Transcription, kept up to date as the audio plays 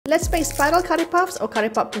Let's make spiral curry puffs or curry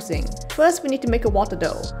puff pusing. First, we need to make a water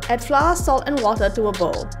dough. Add flour, salt and water to a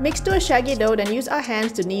bowl. Mix to a shaggy dough, then use our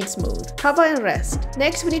hands to knead smooth. Cover and rest.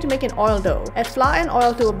 Next, we need to make an oil dough. Add flour and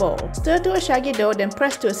oil to a bowl. Stir to a shaggy dough, then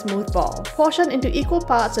press to a smooth ball. Portion into equal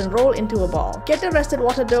parts and roll into a ball. Get the rested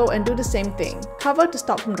water dough and do the same thing. Cover to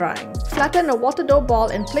stop from drying. Flatten a water dough ball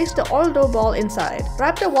and place the oil dough ball inside.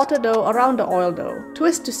 Wrap the water dough around the oil dough.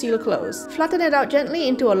 Twist to seal close. Flatten it out gently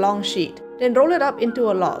into a long sheet. Then roll it up into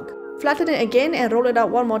a log. Flatten it again and roll it out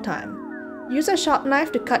one more time. Use a sharp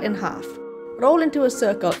knife to cut in half. Roll into a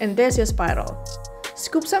circle and there's your spiral.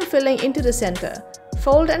 Scoop some filling into the center.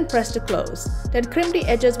 Fold and press to close. Then crimp the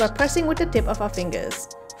edges by pressing with the tip of our fingers.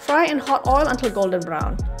 Fry in hot oil until golden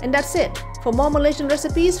brown. And that's it. For more Malaysian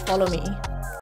recipes, follow me.